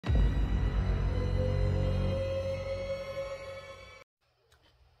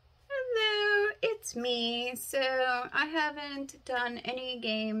it's me. So I haven't done any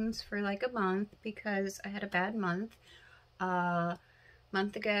games for like a month because I had a bad month. A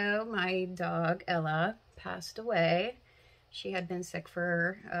month ago, my dog Ella passed away. She had been sick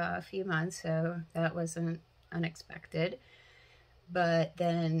for a few months, so that wasn't unexpected. But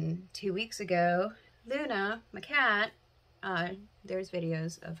then 2 weeks ago, Luna, my cat, there's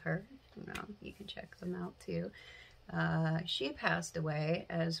videos of her. You can check them out too. She passed away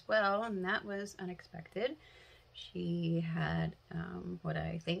as well, and that was unexpected. She had what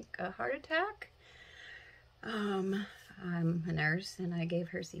I think a heart attack. I'm a nurse and I gave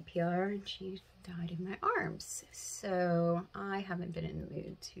her CPR and she died in my arms. So I haven't been in the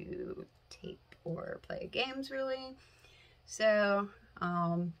mood to tape or play games really. So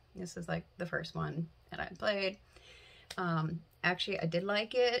this is like the first one that I played. Actually, I did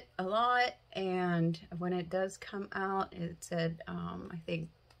like it a lot, and when it does come out, it said, I think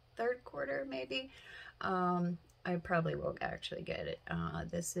third quarter maybe, I probably will actually get it.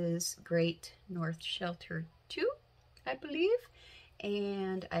 This is Great North Shelter 2, I believe,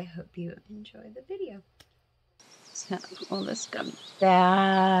 and I hope you enjoy the video. So, well, this got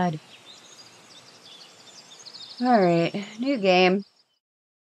bad. All right, new game.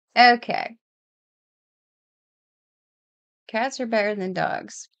 Okay. Cats are better than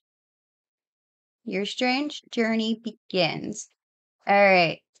dogs. Your strange journey begins. All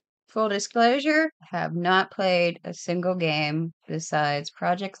right. Full disclosure, have not played a single game besides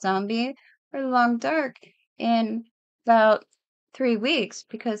Project Zombie or Long Dark in about 3 weeks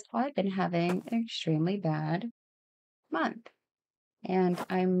because I've been having an extremely bad month. And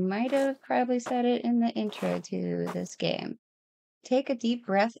I might have probably said it in the intro to this game. Take a deep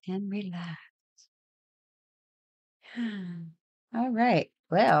breath and relax. All right.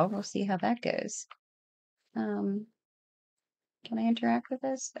 Well, we'll see how that goes. Can I interact with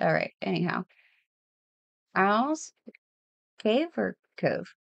this? All right. Anyhow. Owls? Cave or cove?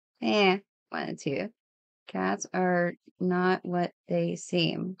 One of two. Cats are not what they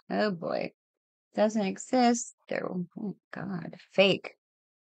seem. Oh boy. Doesn't exist. They're, oh God, fake.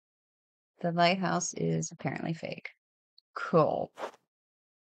 The lighthouse is apparently fake. Cool.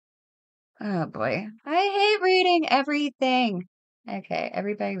 Oh boy. I hate reading everything. Okay,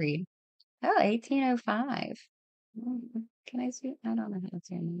 everybody read. Oh, 1805. Can I zoom? I don't know how to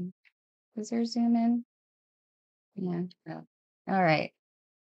zoom in. Is there zoom in? Yeah. Oh. All right.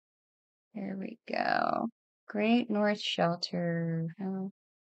 There we go. Great North Shelter. Oh,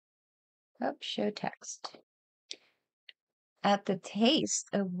 show text. At the Taste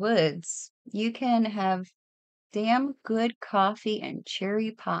of Woods, you can have damn good coffee and cherry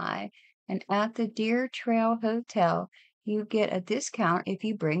pie. And at the Deer Trail Hotel, you get a discount if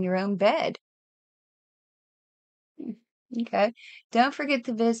you bring your own bed. Okay. Don't forget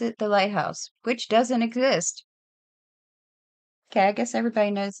to visit the lighthouse, which doesn't exist. Okay, I guess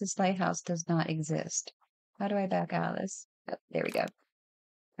everybody knows this lighthouse does not exist. How do I back out of this? Oh, there we go.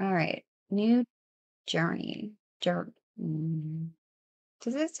 All right. New journey. Does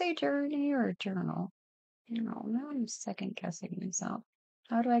it say journey or journal? Journal. Now I'm second guessing myself.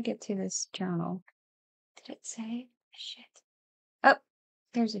 How do I get to this journal? Did it say? Shit. Oh,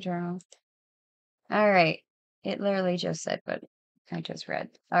 there's a journal. All right. It literally just said what I just read.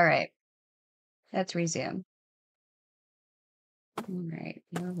 All right. Let's resume. All right.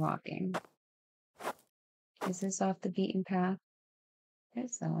 We're walking. Is this off the beaten path?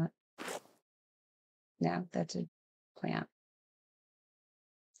 Is that? No, that's a plant.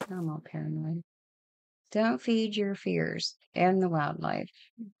 I'm all paranoid. Don't feed your fears and the wildlife.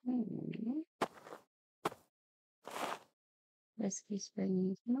 Whiskey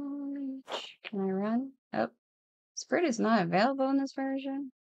Springs Knowledge. Can I run? Oh, Sprint is not available in this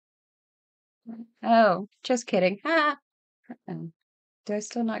version. Oh, just kidding. Ha! Oh. Do I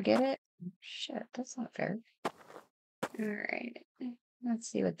still not get it? Shit, that's not fair. Alright. Let's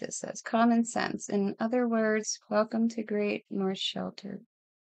see what this says. Common sense. In other words, welcome to Great North Shelter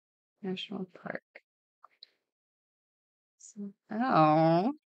National Park.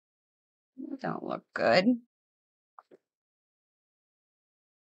 Oh, that don't look good.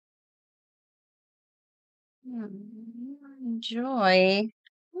 Enjoy.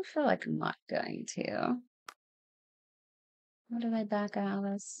 I feel like I'm not going to. How did I back out of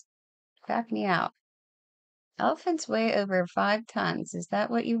this? Back me out. Elephants weigh over 5 tons. Is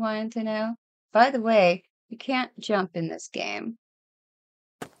that what you wanted to know? By the way, you can't jump in this game.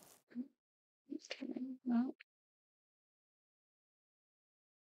 Okay, well.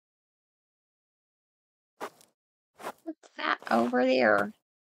 What's that over there?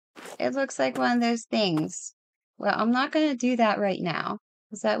 It looks like one of those things. Well, I'm not going to do that right now.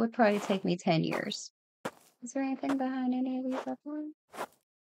 Because that would probably take me 10 years. Is there anything behind any of these up ones?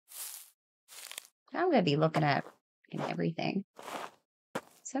 I'm going to be looking at everything.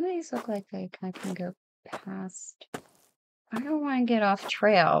 Some of these look like I can go past. I don't want to get off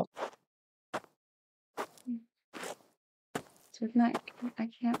trail. So I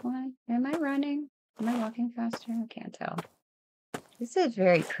can't run. Am I running? Am I walking faster? I can't tell. This is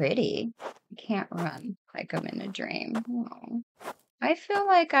very pretty. I can't run like I'm in a dream. Oh. I feel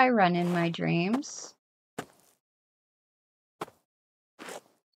like I run in my dreams.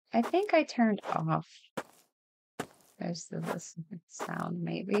 I think I turned off. There's the listening sound,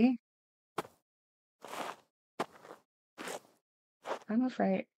 maybe. I'm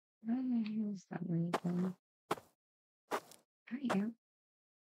afraid. I don't know if that reason. I am.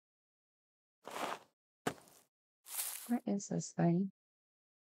 What is this thing?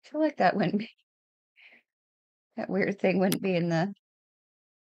 I feel like that wouldn't be. That weird thing wouldn't be in the.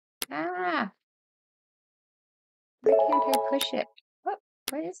 Ah! Why can't I push it? What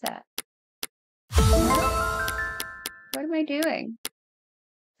is that? What am I doing?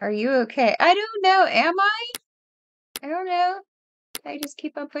 Are you okay? I don't know. Am I? I don't know. Can I just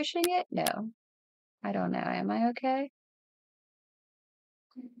keep on pushing it? No. I don't know. Am I okay?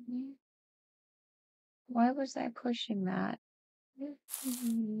 Why was I pushing that?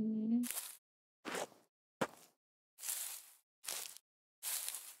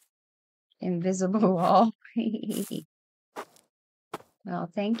 Invisible wall. Well,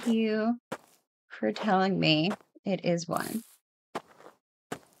 thank you for telling me it is one.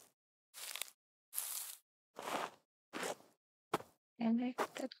 I like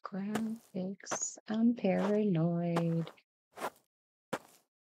the graphics. I'm paranoid.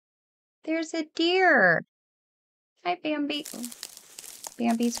 There's a deer. Hi, Bambi.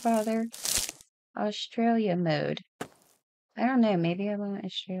 Bambi's father. Australia mode. I don't know. Maybe I want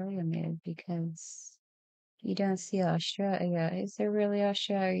Australia mode because you don't see Australia. Is there really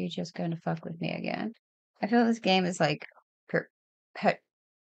Australia? Or are you just going to fuck with me again? I feel this game is like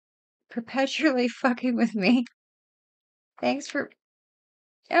perpetually fucking with me. Thanks for.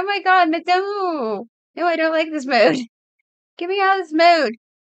 Oh my god, no! No, I don't like this mode. Get me out of this mode.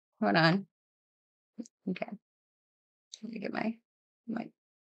 Hold on. Okay. Let me get my.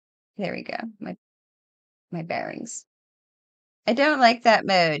 There we go. My bearings. I don't like that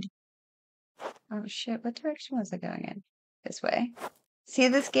mode. Oh shit, what direction was I going in? This way. See,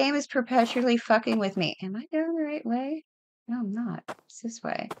 this game is perpetually fucking with me. Am I going the right way? No, I'm not. It's this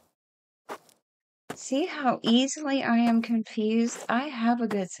way. See how easily I am confused? I have a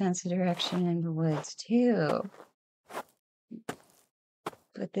good sense of direction in the woods, too.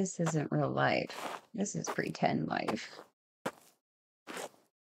 But this isn't real life. This is pretend life.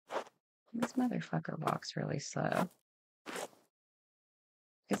 This motherfucker walks really slow.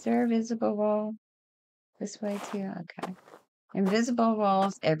 Is there a visible wall? This way, too? Okay. Invisible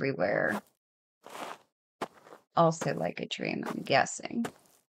walls everywhere. Also like a dream, I'm guessing.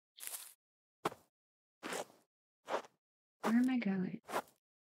 Where am I going?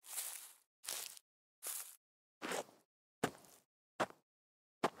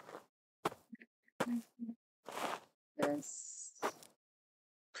 This.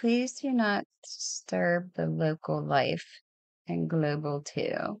 Please do not disturb the local life and global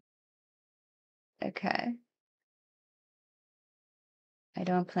too. Okay. I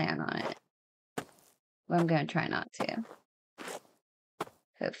don't plan on it. Well, I'm going to try not to.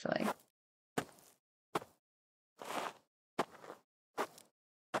 Hopefully.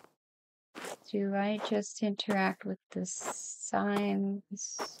 Do I just interact with the signs?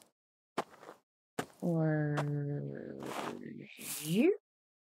 Or you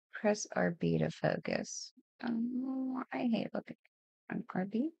press RB to focus? I hate looking on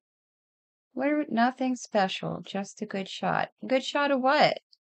RB. Nothing special, just a good shot. Good shot of what?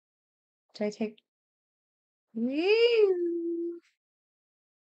 Do I take? Woo!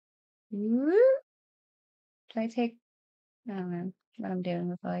 Woo! Do I take? I don't know what I'm doing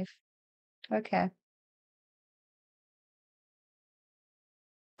with life. Okay.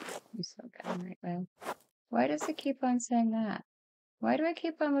 I'm still going right way. Why does it keep on saying that? Why do I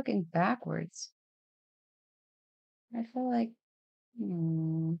keep on looking backwards? I feel like,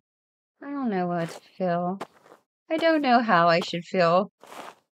 I don't know what to feel. I don't know how I should feel.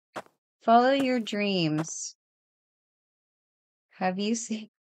 Follow your dreams. Have you seen?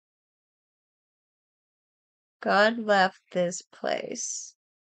 God left this place.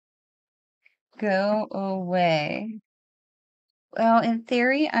 Go away. Well, in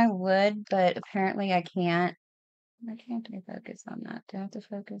theory, I would, but apparently I can't. Why can't I focus on that? Do I have to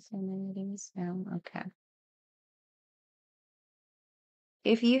focus on any of these? No? Okay.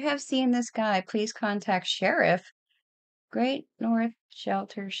 If you have seen this guy, please contact Sheriff. Great North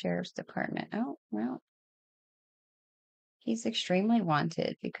Shelter Sheriff's Department. Oh, well. He's extremely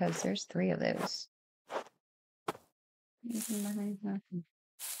wanted because there's 3 of those.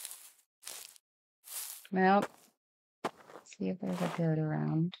 Well, let's see if there's a goat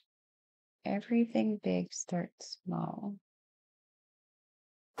around. Everything big starts small.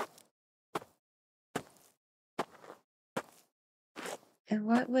 And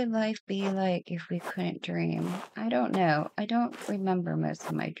what would life be like if we couldn't dream? I don't know. I don't remember most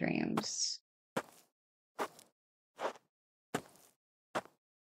of my dreams.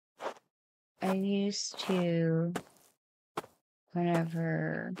 I used to,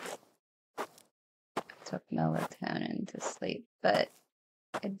 whenever I took melatonin to sleep, but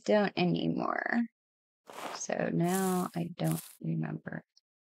I don't anymore. So now I don't remember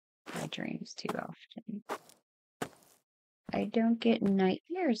my dreams too often. I don't get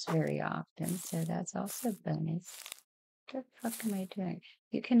nightmares very often, so that's also a bonus. What the fuck am I doing?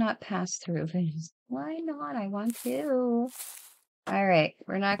 You cannot pass through this. Why not? I want to. Alright,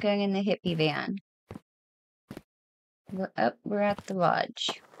 we're not going in the hippie van. We're at the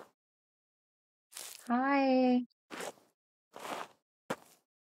lodge. Hi.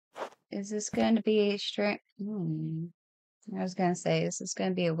 Is this going to be straight? I was going to say, is this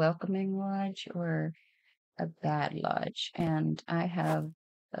going to be a welcoming lodge or a bad lodge? And I have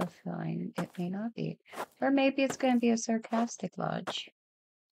a feeling it may not be. Or maybe it's going to be a sarcastic lodge.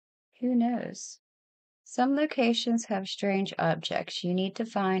 Who knows? Some locations have strange objects. You need to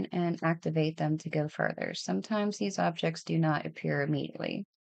find and activate them to go further. Sometimes these objects do not appear immediately.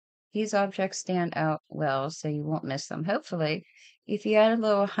 These objects stand out well, so you won't miss them. Hopefully, if you add a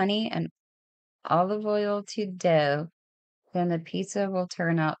little honey and olive oil to dough, then the pizza will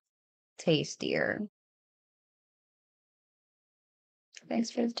turn out tastier.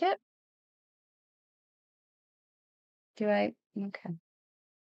 Thanks for the tip. Do I? Okay.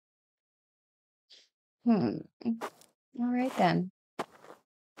 All right then.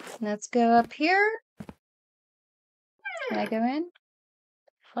 Let's go up here. Can I go in?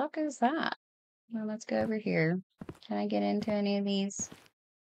 Fuck is that? Well, let's go over here. Can I get into any of these?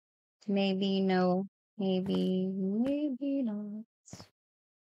 Maybe no. Maybe not.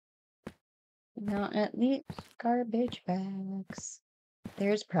 Not at least garbage bags.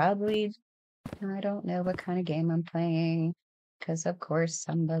 There's probably, I don't know what kind of game I'm playing. Because, of course,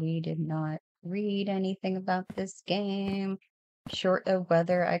 somebody did not read anything about this game. Short of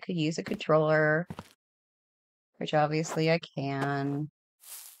whether I could use a controller. Which obviously I can.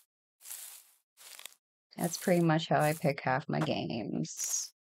 That's pretty much how I pick half my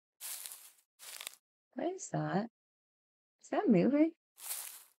games. What is that? Is that moving?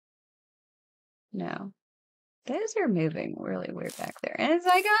 No. Those are moving really weird back there. And it's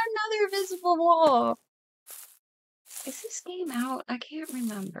like another visible wall. Is this game out? I can't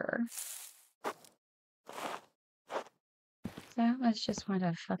remember. So let's just want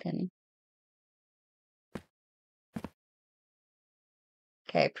to fucking...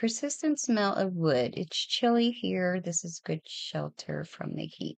 Okay, persistent smell of wood. It's chilly here. This is good shelter from the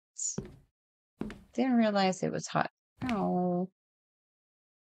heat. Didn't realize it was hot. Oh.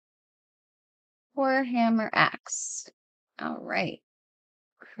 Warhammer axe. All right.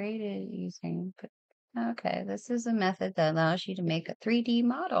 Created using... Okay, this is a method that allows you to make a 3D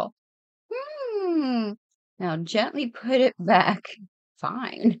model. Now gently put it back.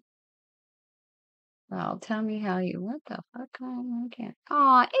 Fine. Well, tell me how you... What the fuck? I can't...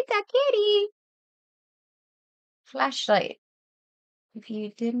 Aw, it's a kitty! Flashlight. If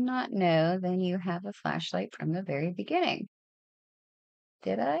you did not know, then you have a flashlight from the very beginning.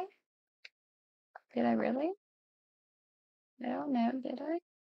 Did I? Did I really? I don't know, did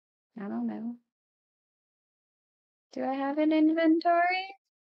I? I don't know. Do I have an inventory?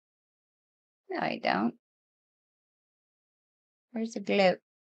 No, I don't. Where's the gloat?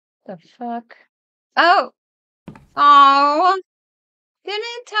 The fuck? Oh! Oh! Didn't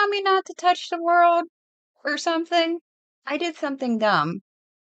it tell me not to touch the world? Or something? I did something dumb.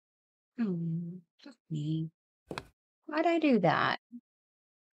 Fuck me. Why'd I do that?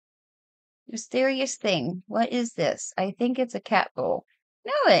 Mysterious thing. What is this? I think it's a cat bowl.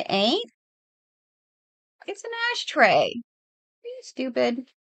 No, it ain't. It's an ashtray. Are you stupid?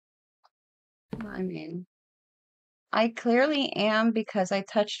 I mean, I clearly am because I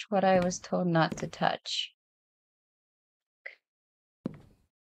touched what I was told not to touch.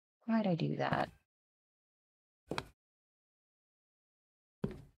 Why'd I do that?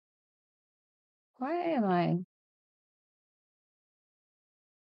 Why am I?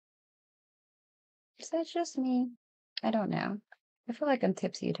 Is that just me? I don't know. I feel like I'm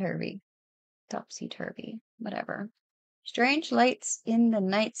tipsy-turvy. Topsy-turvy. Whatever. Strange lights in the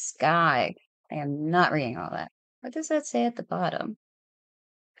night sky. I am not reading all that. What does that say at the bottom?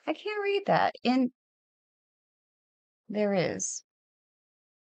 I can't read that. There is.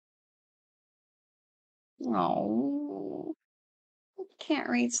 Oh, I can't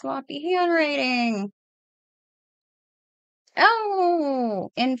read sloppy handwriting. Oh,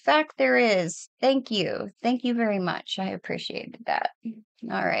 in fact, there is. Thank you. Thank you very much. I appreciated that.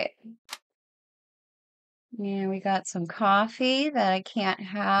 All right. Yeah, we got some coffee that I can't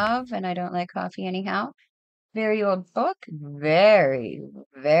have, and I don't like coffee anyhow. Very old book. Very,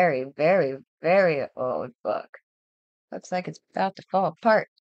 very, very, very old book. Looks like it's about to fall apart.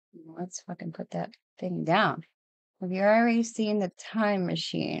 Let's fucking put that thing down. Have you already seen the time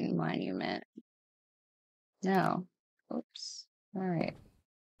machine monument? No. Oops. All right.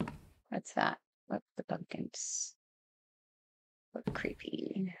 What's that? What the pumpkins? Look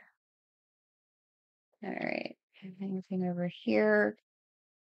creepy. All right. Anything over here?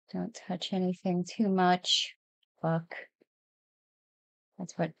 Don't touch anything too much. Fuck.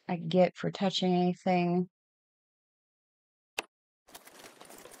 That's what I get for touching anything.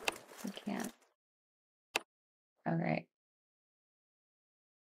 I can't. All right.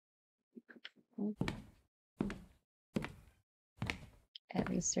 At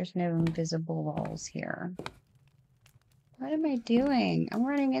least there's no invisible walls here. What am I doing? I'm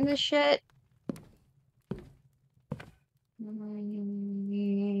running into shit.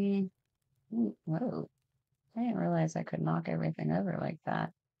 Whoa. I didn't realize I could knock everything over like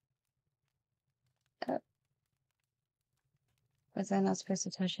that. Oh. Was I not supposed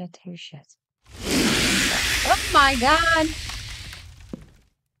to touch that too? Shit. Oh my god!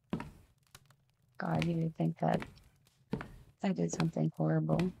 God, you would think that I did something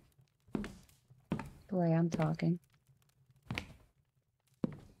horrible. Boy, I'm talking.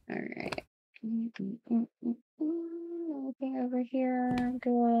 Alright. Anything over here?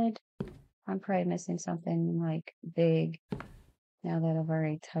 Good. I'm probably missing something like big now that I've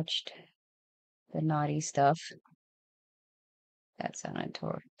already touched the naughty stuff. That sounded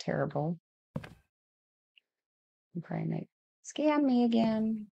terrible. You probably might scam me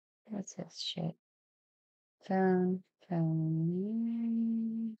again. What's this shit? Phone.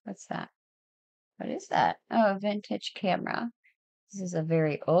 What's that? What is that? Oh, a vintage camera. This is a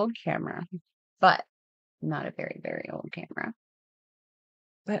very old camera, but not a very, very old camera.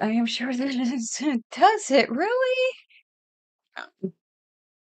 But I am sure that it does it really?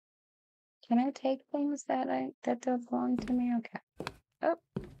 Can I take things that don't belong to me? Okay. Oh.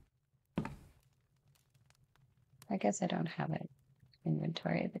 I guess I don't have an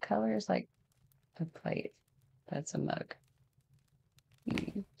inventory. The color is like a plate. That's a mug.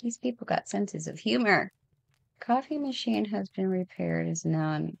 These people got senses of humor. Coffee machine has been repaired is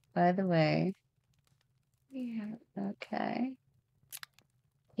none. By the way. Yeah, okay.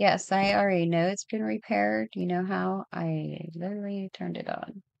 Yes, I already know it's been repaired. You know how? I literally turned it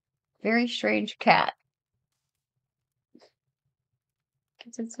on. Very strange cat.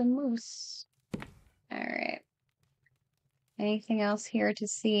 Because it's a moose. Alright. Anything else here to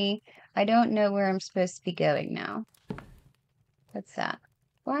see? I don't know where I'm supposed to be going now. What's that?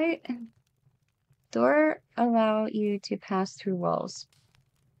 Why? Door allow you to pass through walls.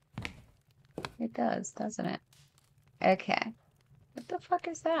 It does, doesn't it? Okay. What the fuck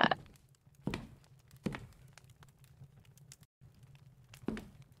is that?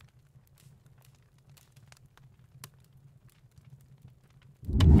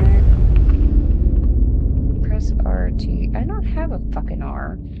 Press R to... I don't have a fucking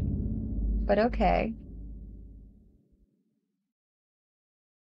R. But okay.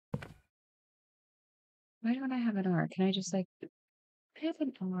 Why don't I have an R? Can I just like... I have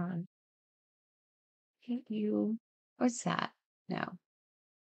an R. Hit you. What's that? No.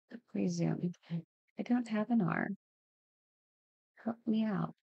 Resume. I don't have an R. Help me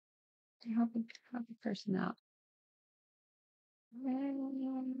out. Help a person out.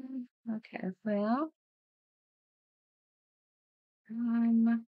 Okay, well...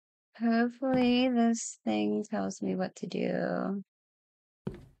 Hopefully this thing tells me what to do.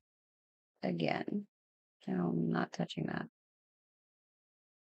 Again. No, I'm not touching that.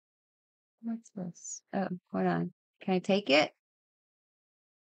 What's this? Oh, hold on. Can I take it?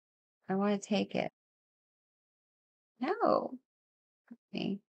 I want to take it. No.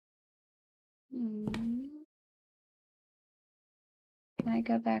 Me. Can I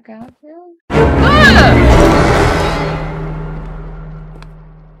go back out here?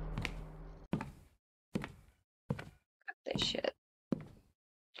 This shit.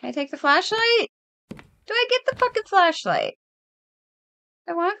 Can I take the flashlight? Do I get the fucking flashlight?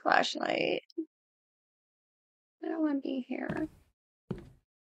 I want a flashlight. I don't want to be here.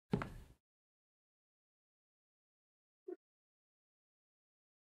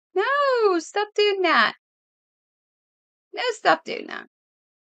 No, stop doing that. No, stop doing that.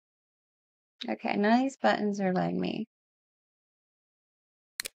 Okay, none of these buttons are letting me.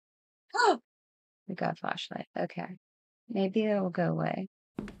 Oh, we got a flashlight. Okay. Maybe it will go away.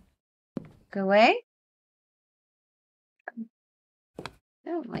 Go away? I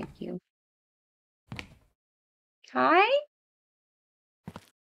don't like you. Hi?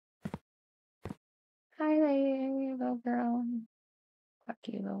 Hi, lady, little girl. Fuck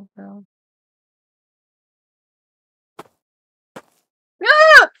you, little girl.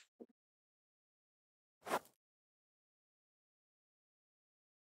 No!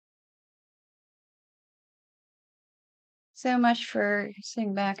 So much for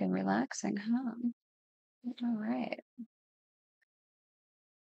sitting back and relaxing, huh? All right.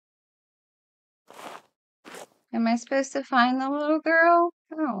 Am I supposed to find the little girl?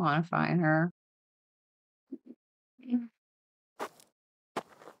 I don't want to find her.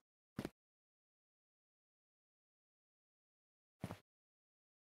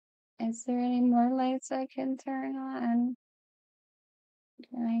 Is there any more lights I can turn on?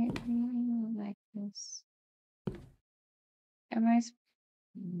 Can I like this? Am I?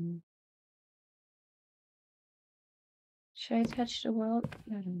 Should I touch the world?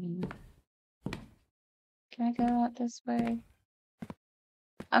 I don't know. Can I go out this way?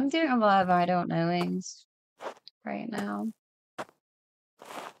 I'm doing a lot of I don't knowings right now.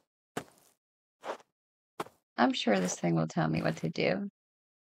 I'm sure this thing will tell me what to do.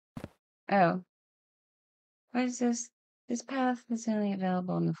 Oh. What is this? This path is only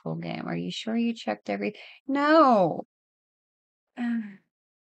available in the full game. Are you sure you checked every... No!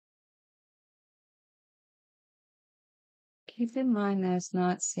 Keep in mind that it's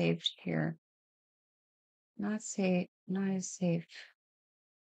not saved here. Not safe. Not as safe.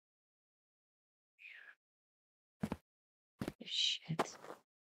 Shit.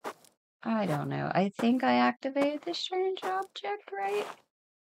 I don't know. I think I activated the strange object, right?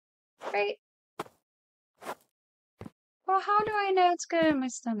 Right? Well, how do I know it's good? My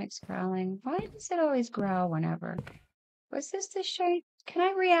stomach's growling. Why does it always growl whenever? Was this the strange... Can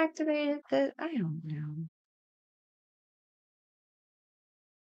I reactivate it? I don't know.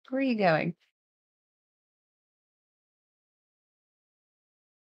 Where are you going?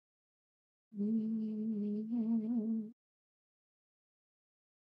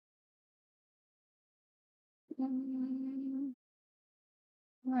 I'm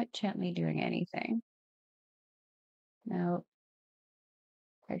not gently doing anything. No.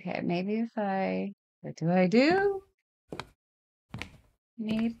 Okay, maybe if I... What do I do?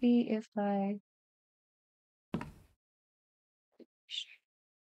 Maybe if I...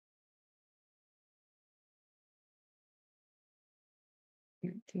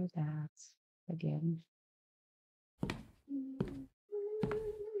 Do that again.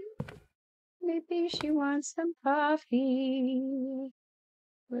 Maybe she wants some coffee.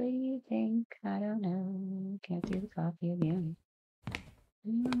 What do you think? I don't know. Can't do the coffee again.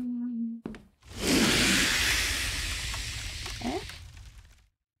 Eh?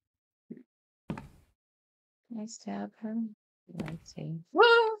 Can I stab her? Let's see.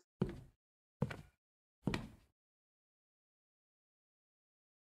 Whoa!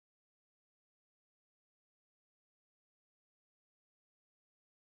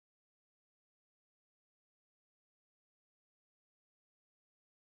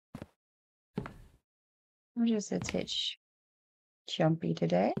 I'm just a titch jumpy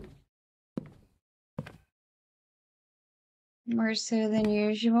today. More so than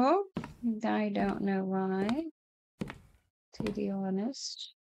usual. I don't know why, to be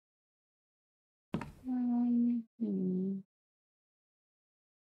honest. Man,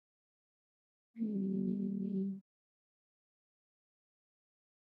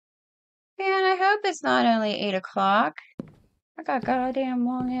 I hope it's not only 8 o'clock. I got goddamn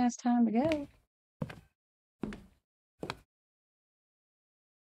long ass time to go.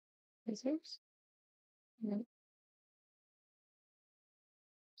 Scissors? Nope.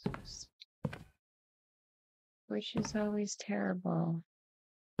 Which is always terrible.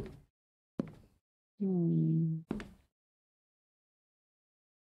 Am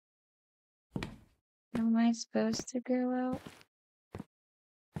I supposed to go out?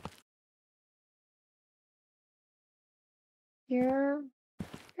 Here? I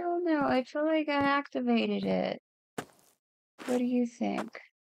don't know. I feel like I activated it. What do you think?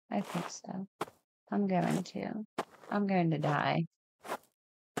 I think so. I'm going to. I'm going to die.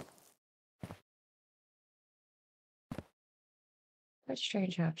 What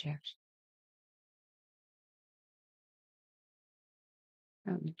strange object?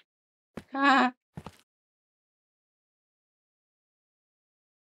 Ah.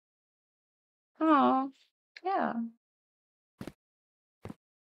 Oh, yeah.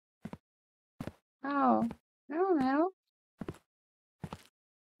 Oh, I don't know.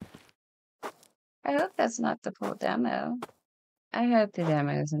 I hope that's not the full demo. I hope the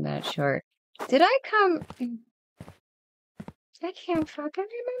demo isn't that short. Did I come? I can't fucking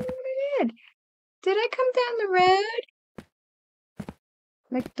remember what I did. Did I come down the road?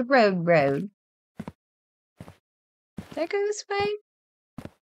 Like the road. Did I go this way?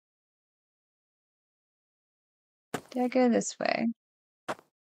 Did I go this way?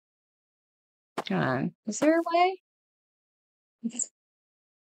 Hold on. Is there a way?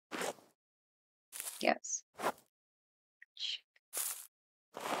 Yes.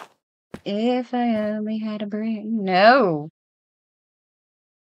 If I only had a brain. No.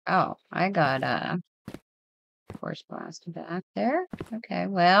 Oh, I got a force blast back there. Okay,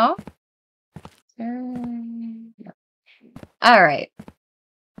 well. No. All right.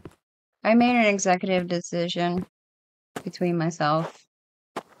 I made an executive decision between myself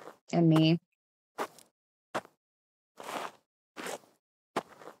and me.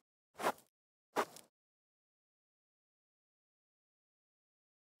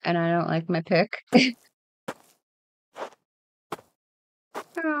 And I don't like my pick.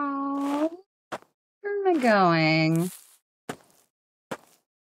 Oh, where am I going?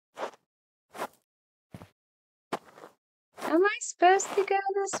 Am I supposed to go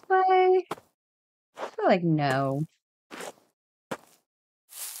this way? I feel like no.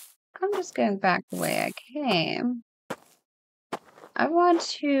 I'm just going back the way I came. I want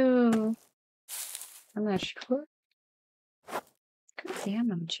to... I'm not sure. God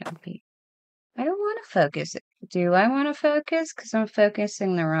damn, I'm jumpy. I don't want to focus. Do I want to focus? Because I'm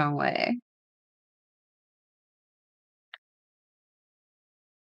focusing the wrong way.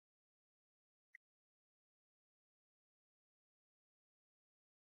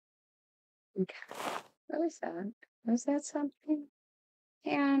 Okay. What was that? Was that something?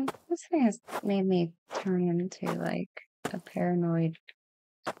 And this thing has made me turn into like a paranoid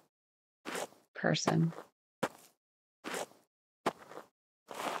person.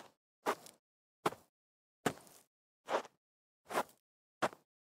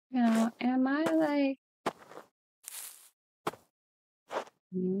 You know, am I like...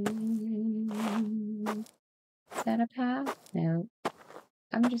 Is that a path? No.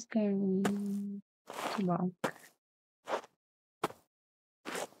 I'm just going to walk.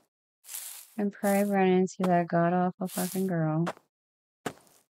 And probably run into that god-awful fucking girl.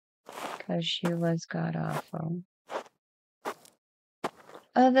 Because she was god-awful.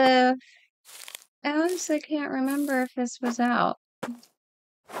 Although, I honestly can't remember if this was out.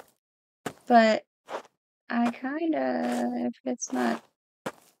 But I kinda, if it's not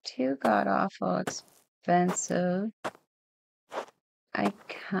too god-awful expensive, I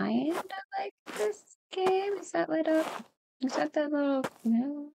kinda like this game. Is that lit up? Is that little...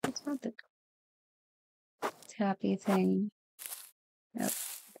 No, it's not the tappy thing. Nope.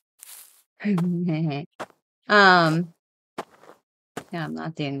 Yeah, I'm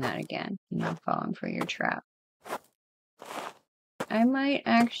not doing that again. I'm not falling for your trap. I might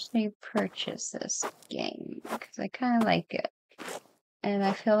actually purchase this game because I kind of like it. And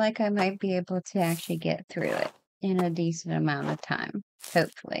I feel like I might be able to actually get through it in a decent amount of time.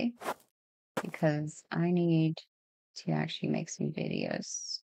 Hopefully. Because I need to actually make some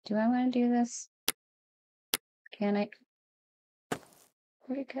videos. Do I want to do this? Can I?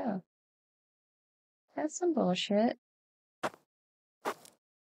 Where'd it go? That's some bullshit.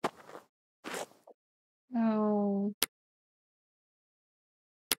 Oh.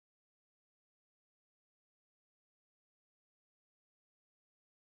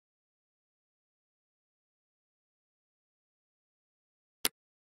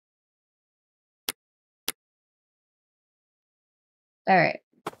 Alright.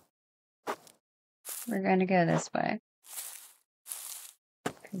 We're gonna go this way.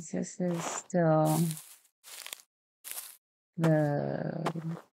 Because this is still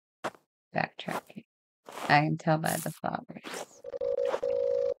the backtracking. I can tell by the flowers.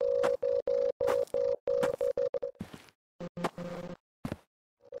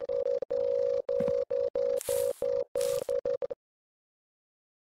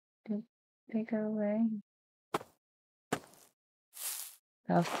 Did they go away?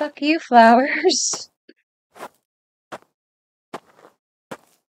 Oh, fuck you, flowers.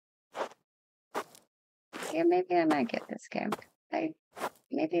 Yeah, maybe I might get this game.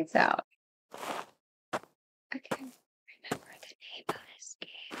 Maybe it's out. I can't remember the name of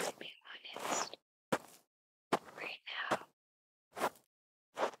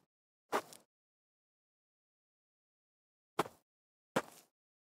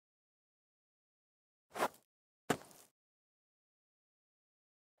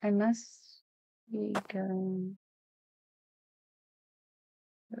I must be going.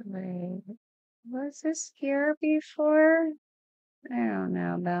 Wait, was this here before? I don't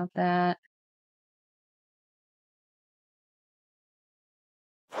know about that.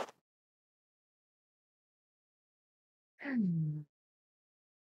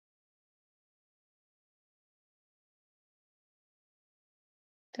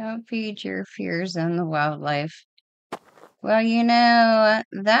 Don't feed your fears on the wildlife. Well, you know,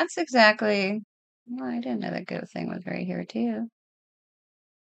 that's exactly. Well, I didn't know the goat thing was right here, too.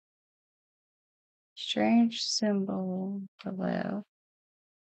 Strange symbol below.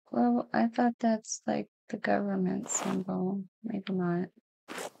 Well, I thought that's like the government symbol. Maybe not.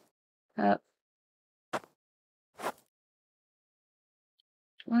 Oh.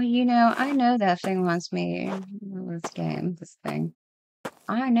 Well, you know, I know that thing wants me. This game, this thing.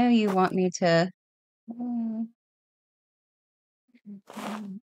 I know you want me to.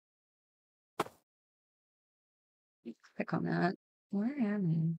 Click on that. Where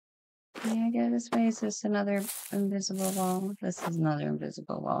am I? Can I go this way? Is this another invisible wall? This is another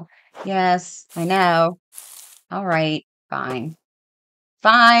invisible wall. Yes, I know. All right, fine.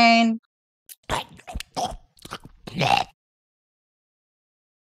 Fine.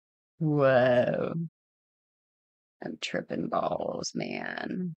 Whoa. I'm tripping balls,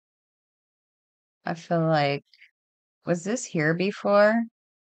 man. I feel like, was this here before?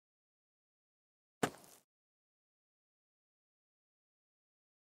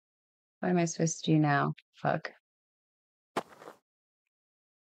 What am I supposed to do now? Fuck.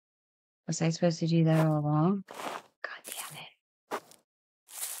 Was I supposed to do that all along? God damn it.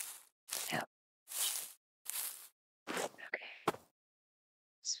 Yep. Okay.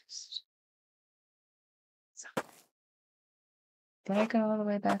 Did I go all the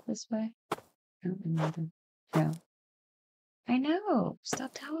way back this way? I don't remember. No. I know.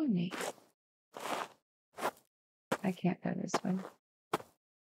 Stop telling me. I can't go this way.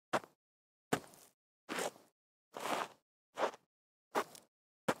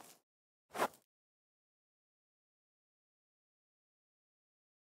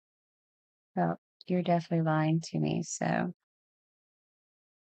 Oh, you're definitely lying to me, so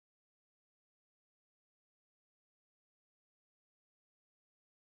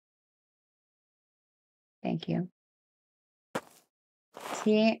thank you.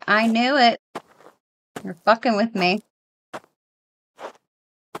 See, I knew it. You're fucking with me.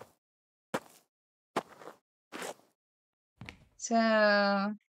 So,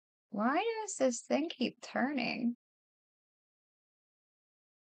 why does this thing keep turning?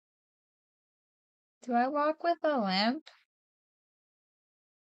 Do I walk with a limp?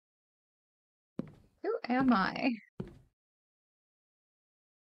 Who am I?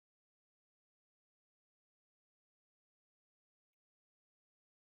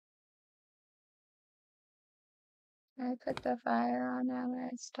 I put the fire on now that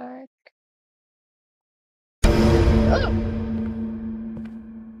it's dark. Oh!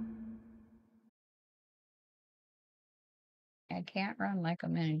 I can't run like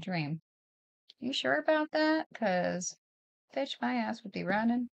I'm in a dream. You sure about that? Because, bitch, my ass would be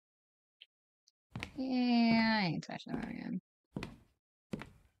running. Yeah, I ain't touching that again.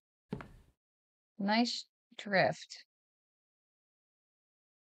 Nice drift.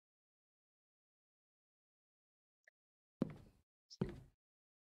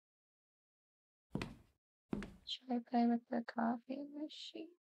 Should I play with the coffee machine?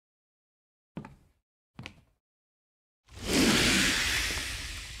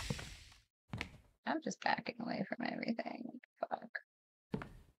 I'm just backing away from everything. Fuck.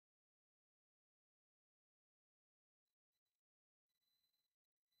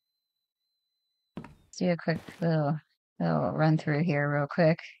 Let's do a quick little run through here real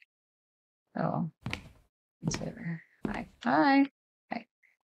quick. Oh, it's over. Hi. Hi. Hi.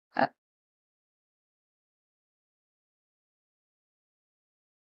 Up.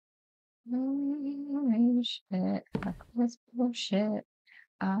 Shit. Fuck this bullshit.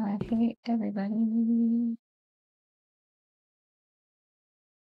 I hate everybody.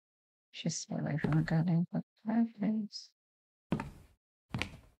 Just stay away from the goddamn face.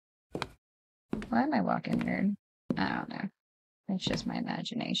 Why am I walking weird? I don't know. It's just my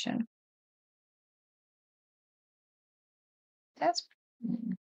imagination. That's.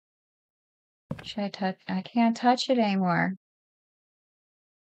 Should I touch? I can't touch it anymore.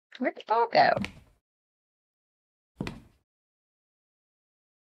 Where'd the ball go?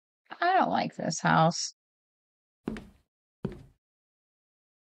 I don't like this house.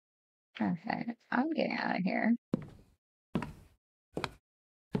 Okay, I'm getting out of here.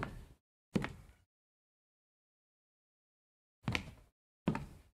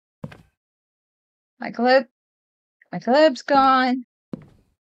 My globe's gone.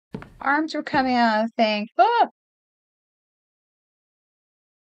 Arms were coming out of the thing. Oh!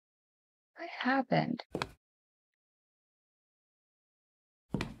 What happened?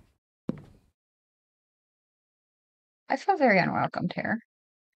 I feel very unwelcomed here.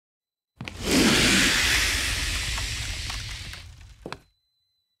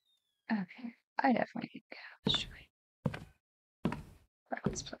 Okay, I definitely need to go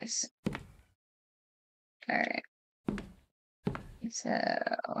this place. Alright. So,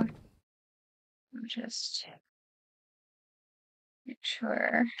 just make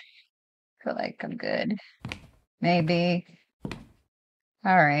sure. Feel like I'm good. Maybe.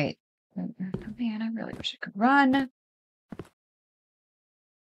 Alright. Oh, man, I really wish I could run. I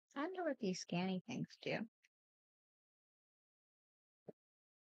wonder what these scanny things do.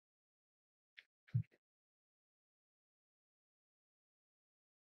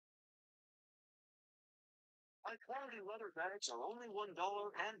 High-quality leather bags are only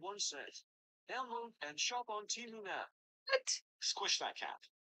 $1.01. Download and shop on Temu now. What? Squish that cat.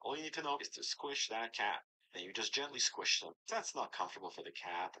 All you need to know is to squish that cat. And you just gently squish them. That's not comfortable for the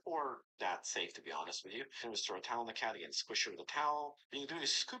cat, or that safe, to be honest with you. You can just throw a towel on the cat again, squish her with a towel. And you do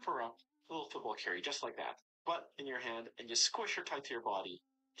is scoop her up, a little football carry, just like that. Butt in your hand, and you squish her tight to your body.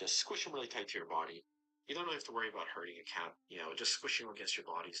 Just squish them really tight to your body. You don't have to worry about hurting a cat, just squishing them against your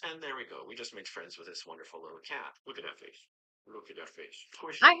bodies. And there we go. We just made friends with this wonderful little cat. Look at that face. Look at that face.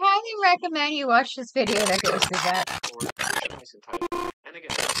 Squish I highly recommend you watch this video that goes through that. or squish it nice and tight. And again,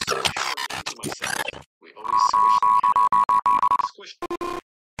 squish it into myself. We always squish the cat. Squish.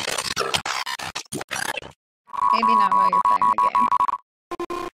 Maybe not while you're playing the game.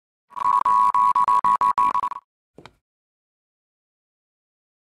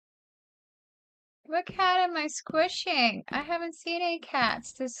 What cat am I squishing? I haven't seen any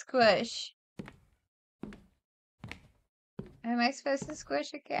cats to squish. Am I supposed to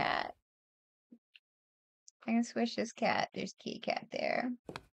squish a cat? I can squish this cat. There's Kitty Cat there.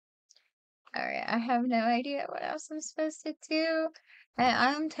 Alright, I have no idea what else I'm supposed to do. And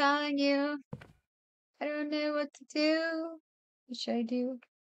I'm telling you, I don't know what to do. What should I do?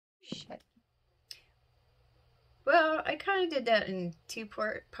 Shit. Well, I kind of did that in two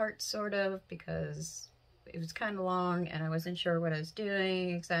parts, sort of, because it was kind of long and I wasn't sure what I was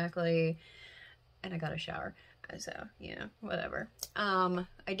doing exactly. And I got a shower. So, whatever.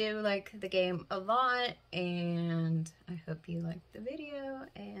 I do like the game a lot, and I hope you liked the video.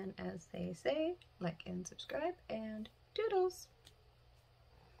 And as they say, like and subscribe, and doodles.